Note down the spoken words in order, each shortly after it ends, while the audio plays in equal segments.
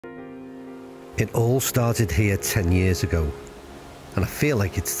It all started here 10 years ago, and I feel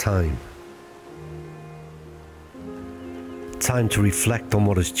like it's time. Time to reflect on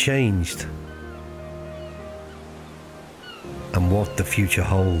what has changed and what the future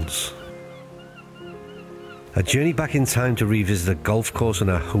holds. A journey back in time to revisit a golf course and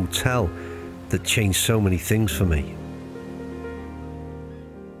a hotel that changed so many things for me.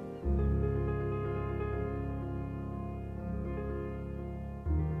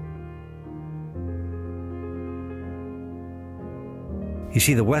 You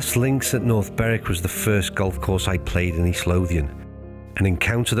see, the West Links at North Berwick was the first golf course I played in East Lothian, an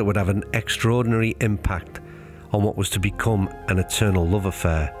encounter that would have an extraordinary impact on what was to become an eternal love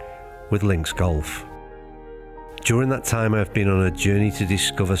affair with links golf. During that time, I've been on a journey to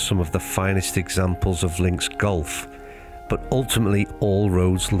discover some of the finest examples of links golf, but ultimately all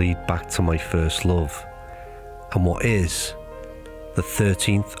roads lead back to my first love, and what is the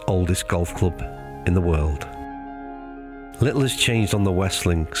 13th oldest golf club in the world. Little has changed on the West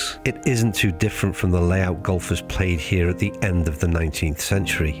Links. It isn't too different from the layout golfers played here at the end of the 19th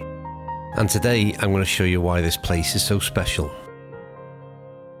century. And today I'm going to show you why this place is so special.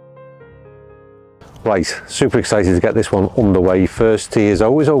 Right, super excited to get this one underway. First tee is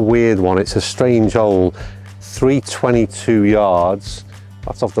always a weird one. It's a strange hole, 322 yards.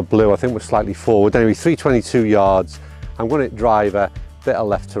 That's off the blue, I think we're slightly forward. Anyway, 322 yards. I'm going to hit driver, bit of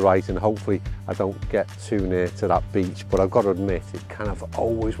left to right, and hopefully I don't get too near to that beach, but I've got to admit it kind of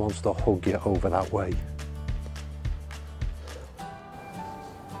always wants to hug you over that way.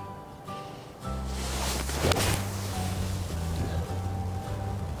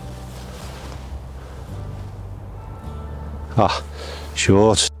 Ah,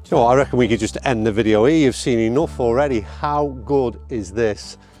 short. So I reckon we could just end the video here. You've seen enough already. How good is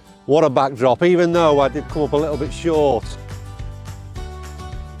this? What a backdrop, even though I did come up a little bit short.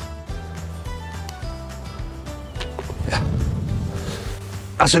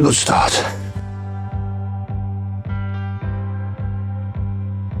 That's a good start.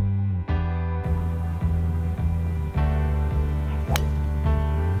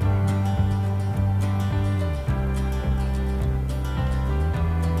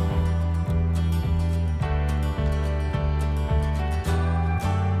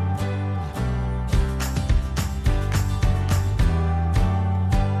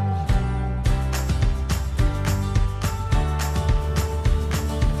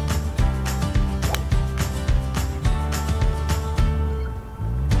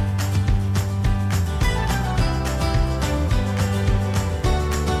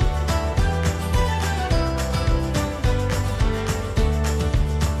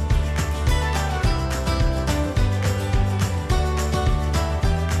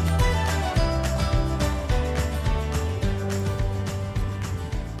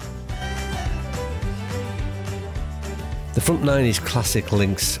 The front nine is classic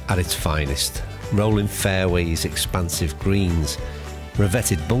links at its finest. Rolling fairways, expansive greens,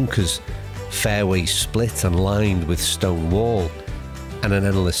 revetted bunkers, fairways split and lined with stone wall, and an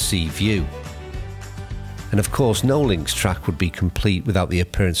endless sea view. And of course, no links track would be complete without the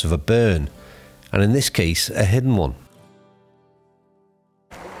appearance of a burn, and in this case, a hidden one.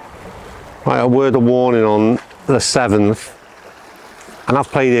 Right, a word of warning on the 7th, and I've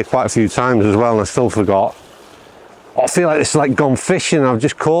played here quite a few times as well and I still forgot. I feel like this is like gone fishing and I've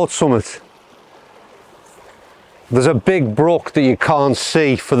just caught something. There's a big brook that you can't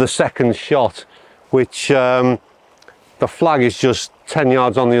see for the second shot, which the flag is just 10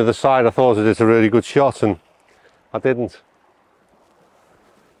 yards on the other side. I thought it was a really good shot and I didn't.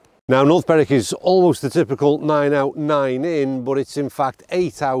 Now North Berwick is almost the typical 9 out, 9 in, but it's in fact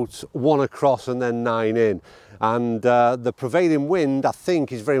 8 out, 1 across and then 9 in. And the prevailing wind, I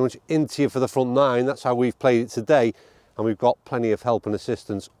think, is very much into you for the front nine. That's how we've played it today. And we've got plenty of help and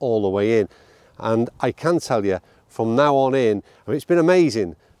assistance all the way in. And I can tell you, from now on in, I mean, it's been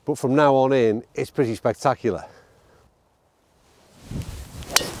amazing, but from now on in, it's pretty spectacular.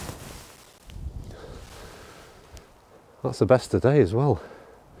 That's the best today as well.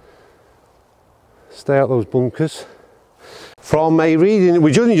 Stay out those bunkers. From a reading,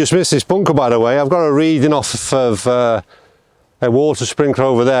 we only just missed this bunker by the way, I've got a reading off of a water sprinkler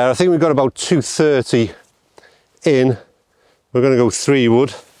over there. I think we've got about 230 in. We're going to go 3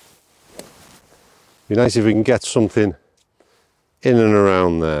 wood. Be nice if we can get something in and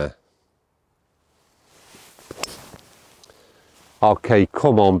around there. Okay,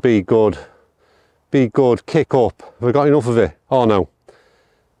 come on, be good. Be good, kick up. Have we got enough of it? Oh no.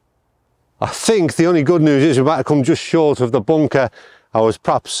 I think the only good news is we might come just short of the bunker. I was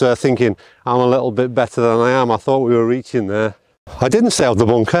perhaps thinking I'm a little bit better than I am. I thought we were reaching there. I didn't stay out the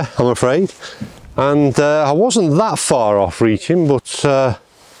bunker, I'm afraid. And I wasn't that far off reaching, but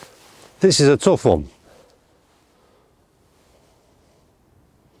this is a tough one.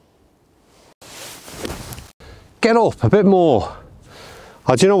 Get up a bit more.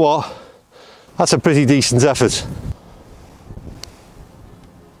 Oh, do you know what? That's a pretty decent effort.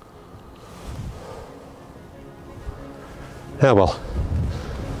 Yeah, well,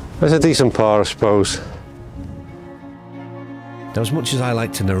 there's a decent par, I suppose. Now, as much as I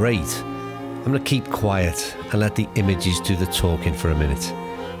like to narrate, I'm going to keep quiet and let the images do the talking for a minute.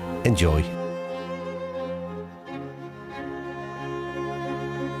 Enjoy.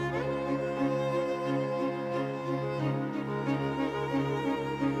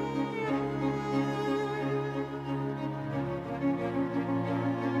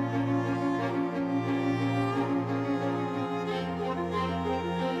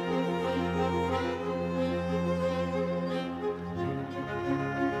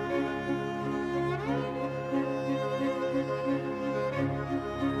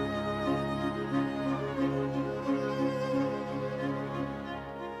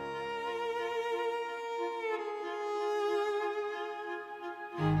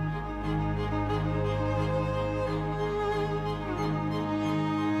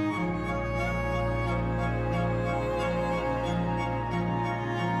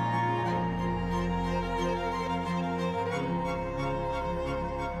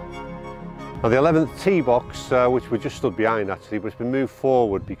 Now the 11th tee box, which we just stood behind actually, but it's been moved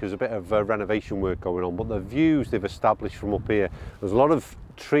forward because a bit of renovation work going on, but the views they've established from up here, there's a lot of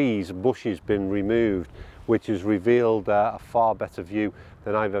trees and bushes been removed, which has revealed a far better view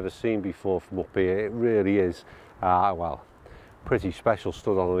than I've ever seen before from up here. It really is, well, pretty special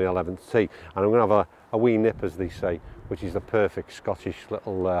stood on the 11th tee. And I'm going to have a wee nip, as they say, which is the perfect Scottish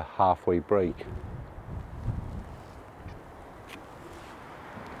little halfway break.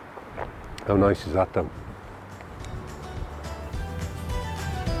 How nice is that though?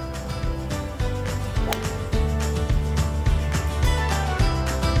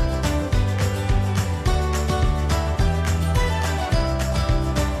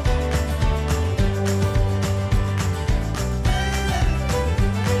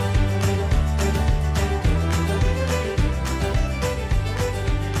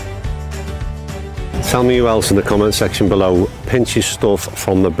 Tell me who else in the comment section below pinches stuff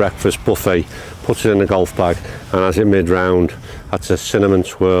from the breakfast buffet, puts it in a golf bag, and has it mid-round. That's a cinnamon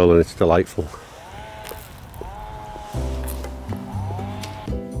swirl and it's delightful.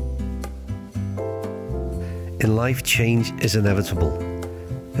 In life, change is inevitable.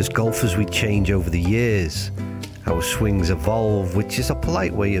 As golfers, we change over the years. Our swings evolve, which is a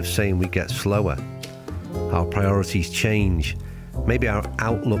polite way of saying we get slower. Our priorities change. Maybe our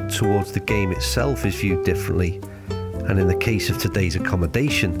outlook towards the game itself is viewed differently, and in the case of today's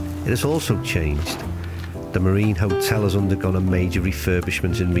accommodation, it has also changed. The Marine Hotel has undergone a major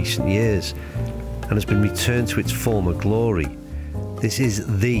refurbishment in recent years and has been returned to its former glory. This is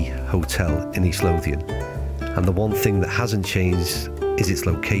the hotel in East Lothian, and the one thing that hasn't changed is its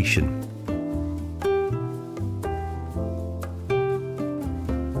location.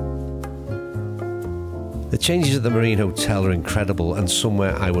 The changes at the Marine Hotel are incredible and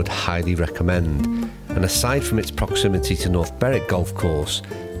somewhere I would highly recommend. And aside from its proximity to North Berwick Golf Course,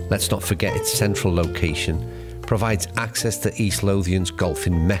 let's not forget its central location provides access to East Lothian's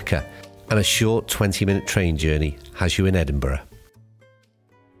golfing mecca, and a short 20-minute train journey has you in Edinburgh.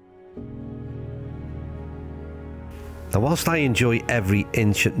 Now, whilst I enjoy every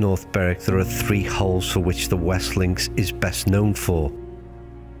inch at North Berwick, there are 3 holes for which the West Links is best known for.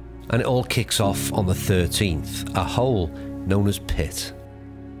 And it all kicks off on the 13th, a hole known as Pit.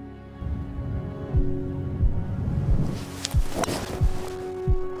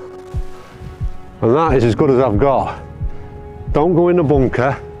 And that is as good as I've got. Don't go in the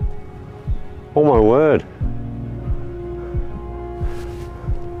bunker. Oh my word.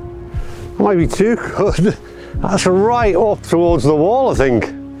 That might be too good. That's right up towards the wall, I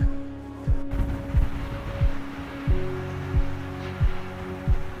think.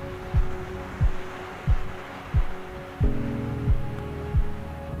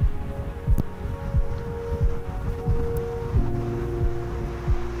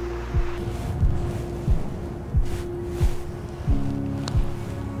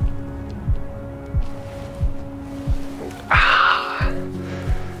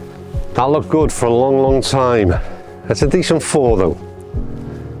 That looked good for a long time. It's a decent 4 though.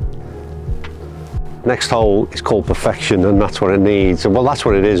 Next hole is called Perfection, and that's what it needs. And well, that's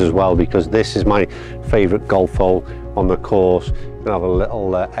what it is as well, because this is my favourite golf hole on the course. I'm gonna have a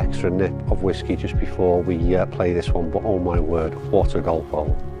little extra nip of whiskey just before we play this one, but oh my word, what a golf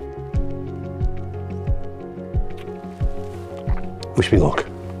hole. Wish me luck.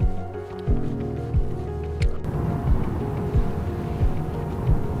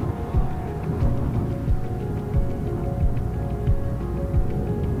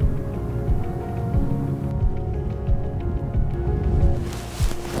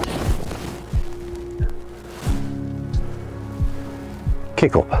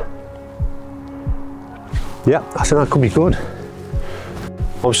 Kick up. Yeah, I think that could be good.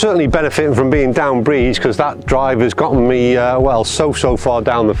 I'm certainly benefiting from being down breeze because that drive has gotten me, well, so far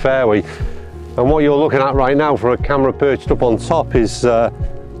down the fairway. And what you're looking at right now from a camera perched up on top is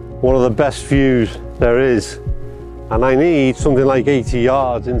one of the best views there is. And I need something like 80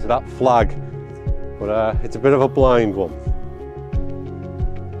 yards into that flag, but it's a bit of a blind one.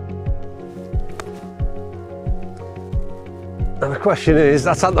 And the question is,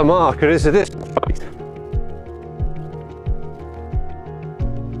 that's at the marker, is it?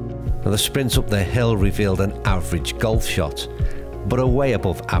 Now the sprint up the hill revealed an average golf shot, but a way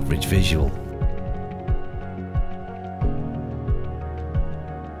above average visual.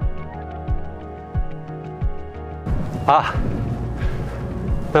 Ah,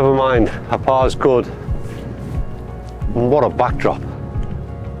 never mind, a par's good. And what a backdrop.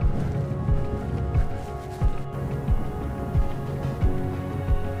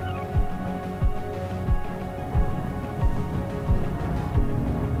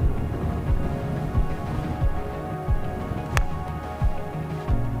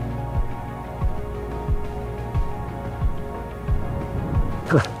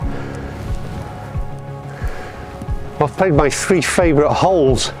 I've played my 3 favourite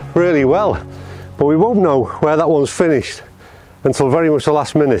holes really well, but we won't know where that one's finished until very much the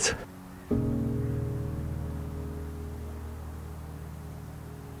last minute. And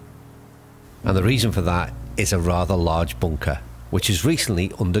the reason for that is a rather large bunker, which has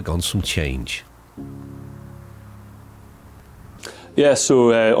recently undergone some change. Yeah,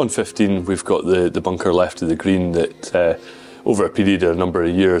 so on 15 we've got the bunker left of the green that over a period of a number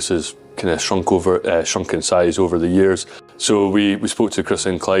of years has kind of shrunk in size over the years. So we spoke to Chris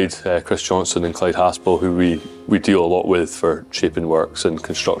and Clyde, Chris Johnson and Clyde Haspel, who we deal a lot with for shaping works and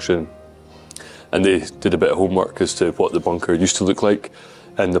construction. And they did a bit of homework as to what the bunker used to look like.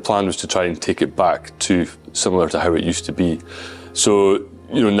 And the plan was to try and take it back to similar to how it used to be. So,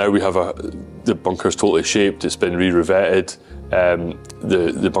 you know, now we have the bunker's totally shaped, it's been re-revetted.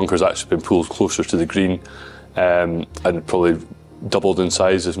 The bunker's actually been pulled closer to the green and probably doubled in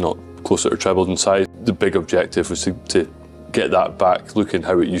size, if not closer to trebled in size. The big objective was to get that back looking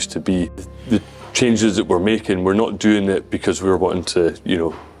how it used to be. The changes that we're making, we're not doing it because we're wanting to, you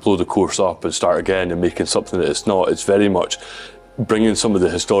know, blow the course up and start again and making something that it's not. It's very much bringing some of the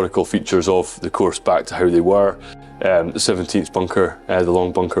historical features of the course back to how they were. The 17th bunker, the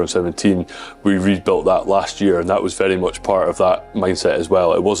long bunker on 17, we rebuilt that last year, and that was very much part of that mindset as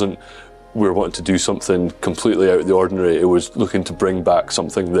well. It wasn't we were wanting to do something completely out of the ordinary. It was looking to bring back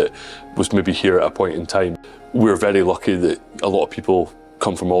something that was maybe here at a point in time. We're very lucky that a lot of people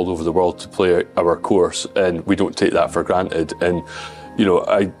come from all over the world to play our course, and we don't take that for granted. And you know,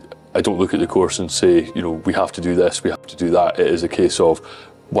 I don't look at the course and say, you know, we have to do this, we have to do that. It is a case of,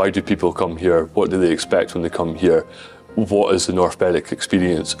 why do people come here? What do they expect when they come here? What is the North Berwick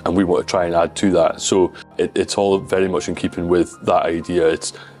experience? And we want to try and add to that. So it's all very much in keeping with that idea.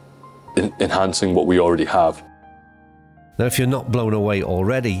 It's enhancing what we already have. Now, if you're not blown away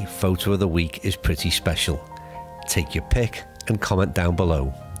already, Photo of the Week is pretty special. Take your pick and comment down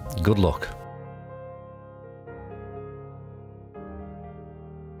below. Good luck.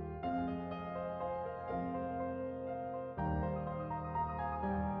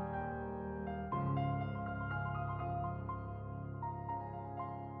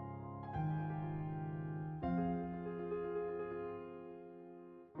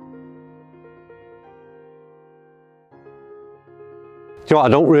 Do you know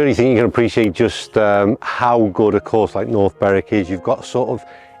what, I don't really think you can appreciate just how good a course like North Berwick is. You've got to sort of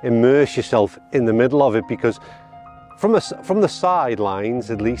immerse yourself in the middle of it, because from the sidelines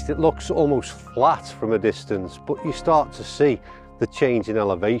at least it looks almost flat from a distance, but you start to see the change in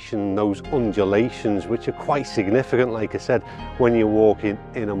elevation, those undulations, which are quite significant, like I said, when you're walking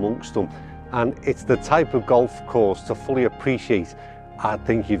in amongst them. And it's the type of golf course to fully appreciate. I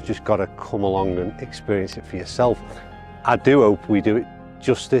think you've just got to come along and experience it for yourself. I do hope we do it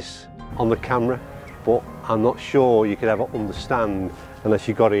justice on the camera, but I'm not sure you could ever understand unless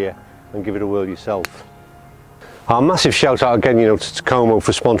you got here and give it a whirl yourself. A massive shout out again, you know, to Tacoma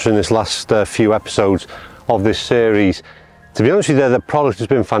for sponsoring this last few episodes of this series. To be honest with you, the product has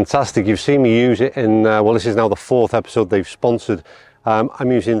been fantastic. You've seen me use it in, well, this is now the 4th episode they've sponsored,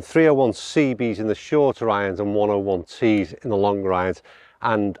 I'm using 301 CBs in the shorter irons and 101 Ts in the longer irons,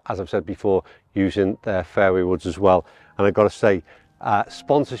 and as I've said before, using their fairway woods as well. And I've got to say,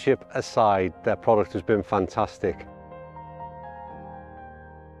 sponsorship aside, their product has been fantastic.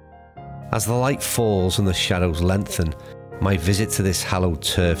 As the light falls and the shadows lengthen, my visit to this hallowed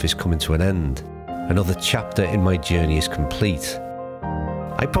turf is coming to an end. Another chapter in my journey is complete.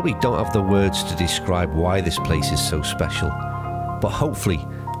 I probably don't have the words to describe why this place is so special, but hopefully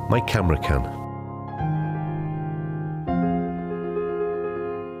my camera can.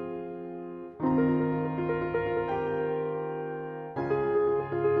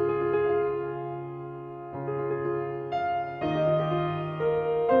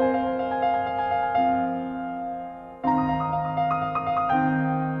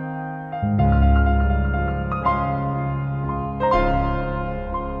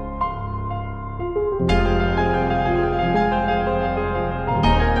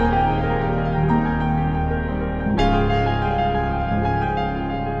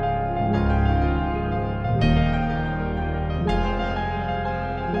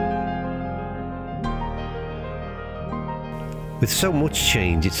 With so much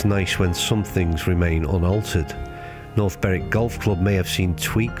change, it's nice when some things remain unaltered. North Berwick Golf Club may have seen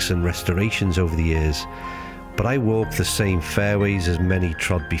tweaks and restorations over the years, but I walk the same fairways as many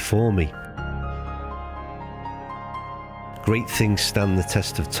trod before me. Great things stand the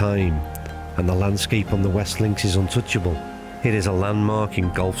test of time, and the landscape on the West Links is untouchable. It is a landmark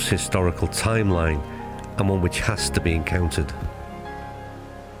in golf's historical timeline, and one which has to be encountered.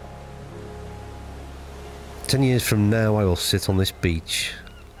 10 years from now, I will sit on this beach,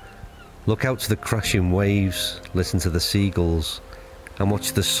 look out to the crashing waves, listen to the seagulls, and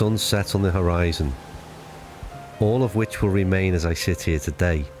watch the sun set on the horizon, all of which will remain as I sit here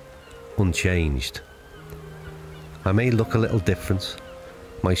today, unchanged. I may look a little different,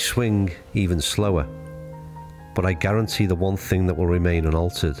 my swing even slower, but I guarantee the one thing that will remain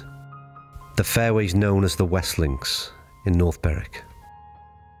unaltered: the fairways known as the West Links in North Berwick.